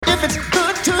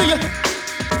you.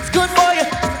 It's good for you.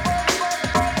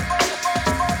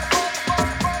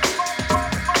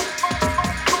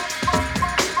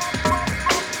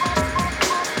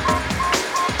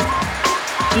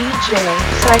 DJ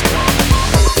Cycle.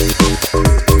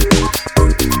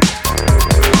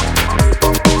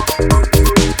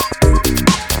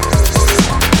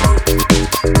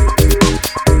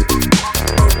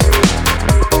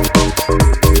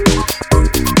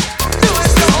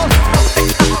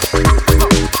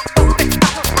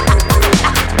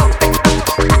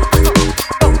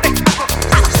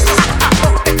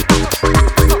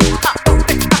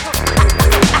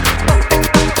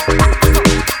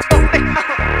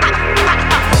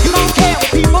 You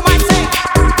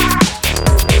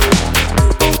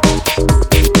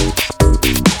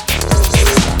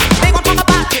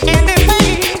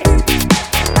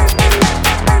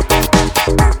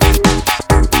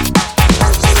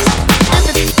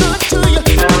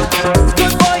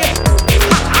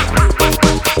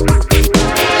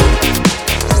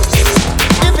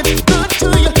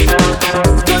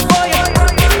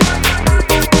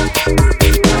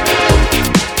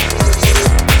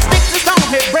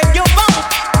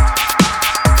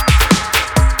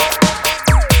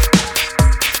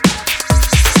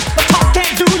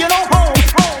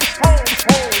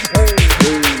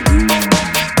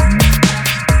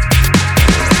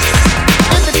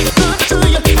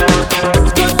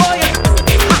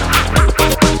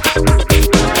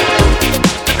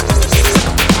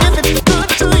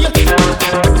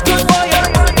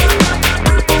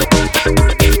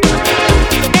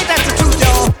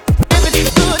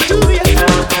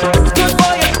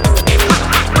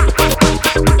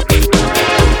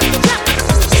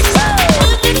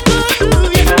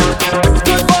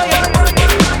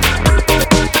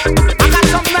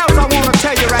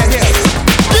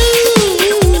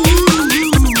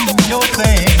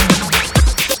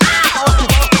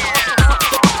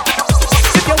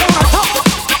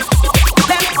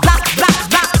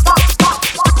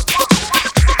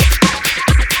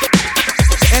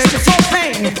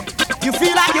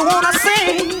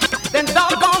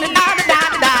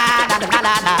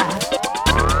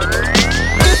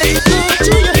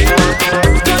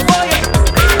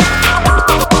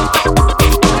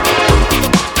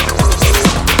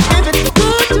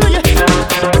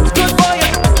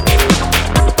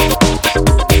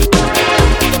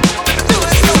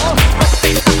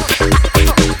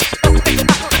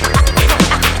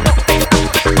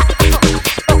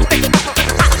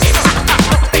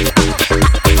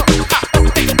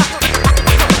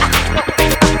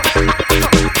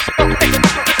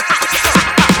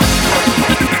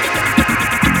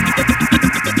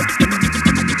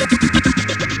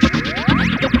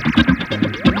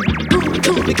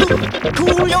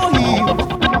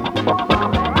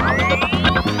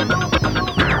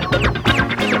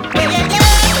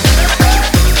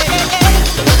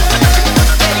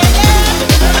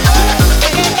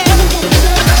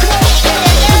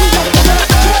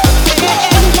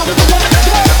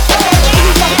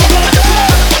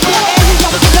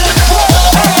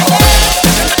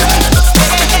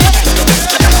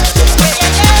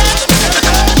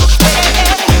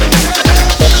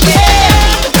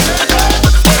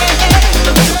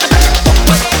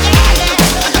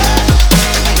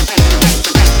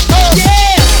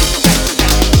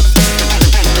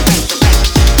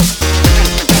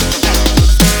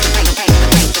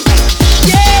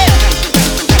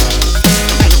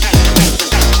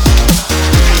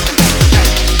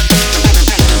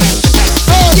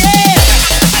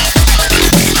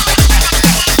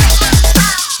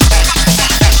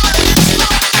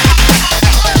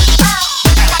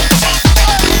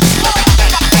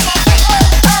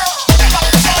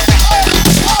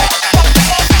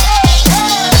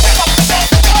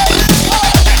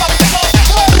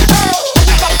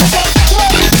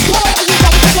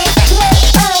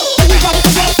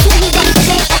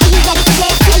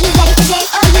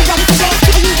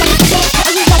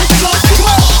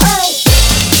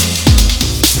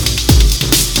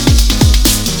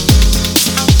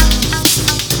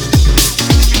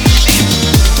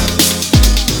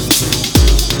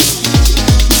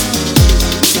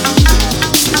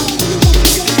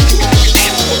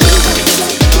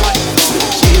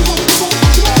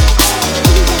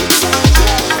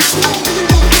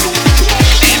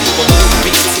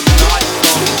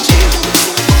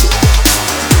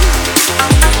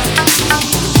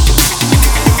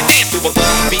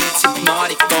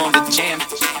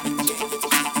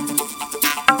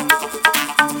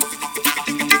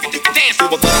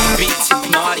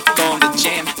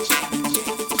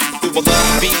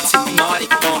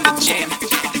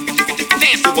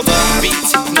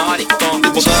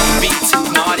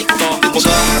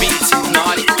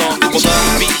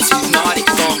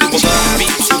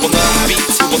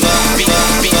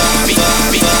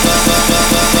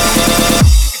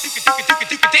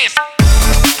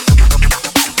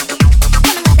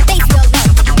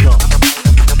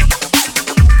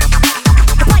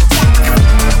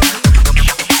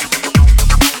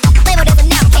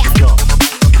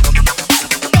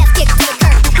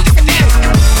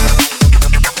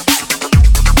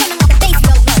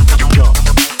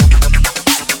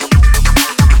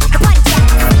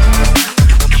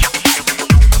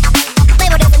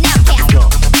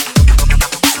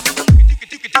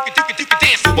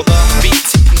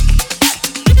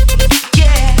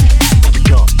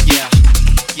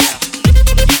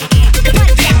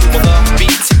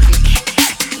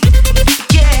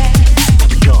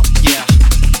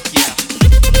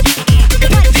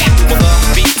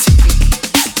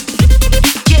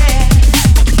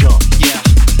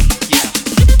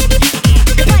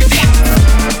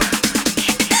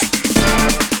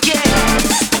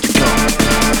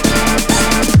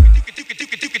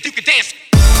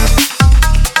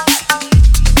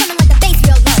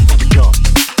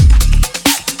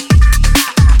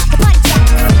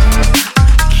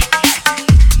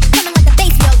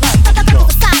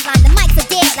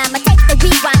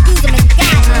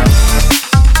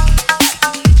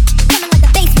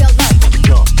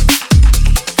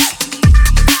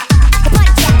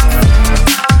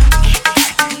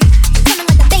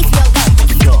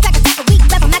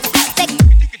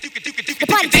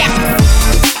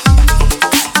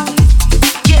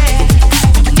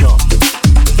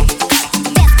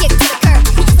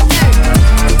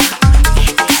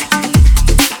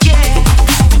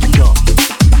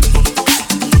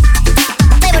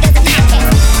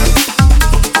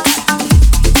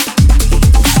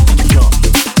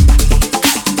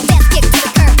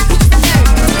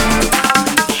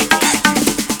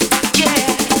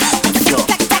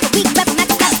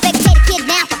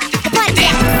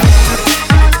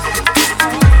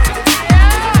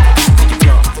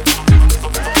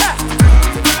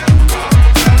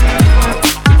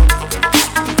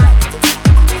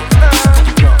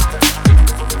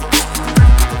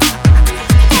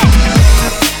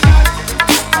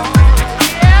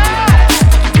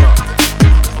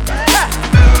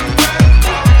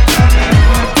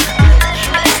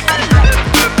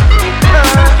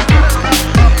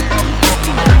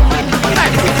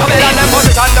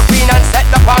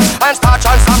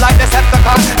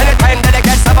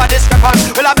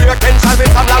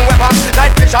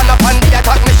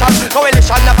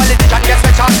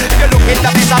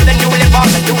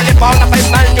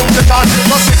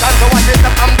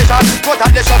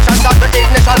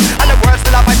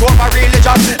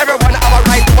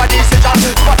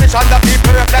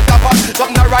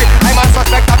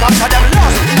suspect I capture them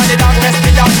lost in the darkness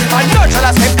beyond. And none shall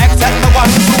escape except the one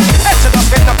who exodus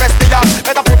with no question.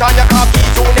 Better put on your khaki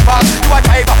uniform. You a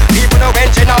driver, leave no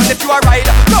engine on. If you a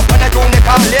rider, look on a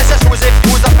unicorn. Lace your shoes if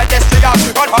you's a pedestrian.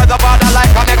 Run for the border like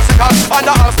a Mexican. And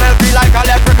the house smell free like a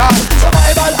leprechaun.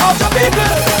 Survival of the people.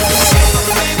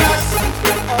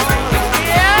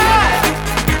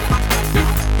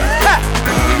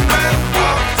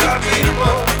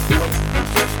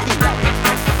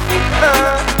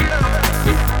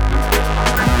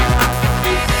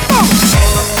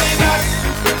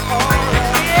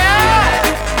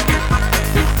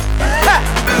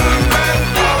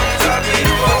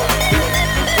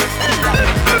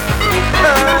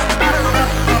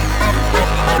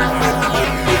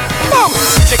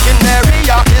 Chicken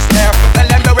area is there. Tell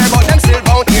them the way but them still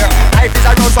bound here. Life is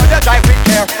a road so you drive with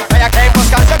care. Fire came cause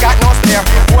you got no spare.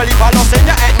 Holy follows in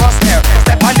your atmosphere.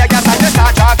 Step on the gas and you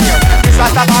start jog here. This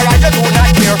was the bar and you do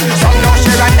not care. Some don't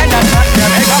share and then that's not fair.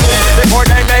 Make a move before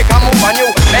they make a move on you.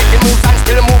 Making moves and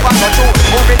still move on not you.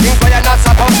 Moving things where you're not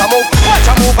supposed to move. Watch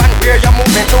you move and where you're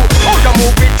moving to. Who you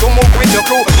move with to move with your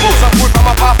crew. Move some food from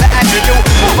above the avenue.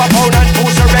 Move up down and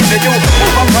boost your revenue.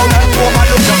 Move up down and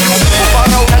overlook the view. Move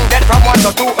around and get from one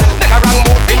to two. Make a wrong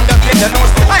move in the thing you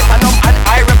lose. I stand up and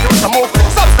I refuse to move.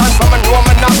 Substance from a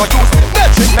Roman not go use.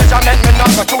 Metric measurement me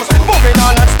not go choose. Moving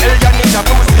on and still you need a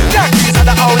boost. Your keys are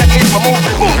the only keys for move.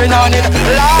 Moving on in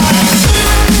Lord.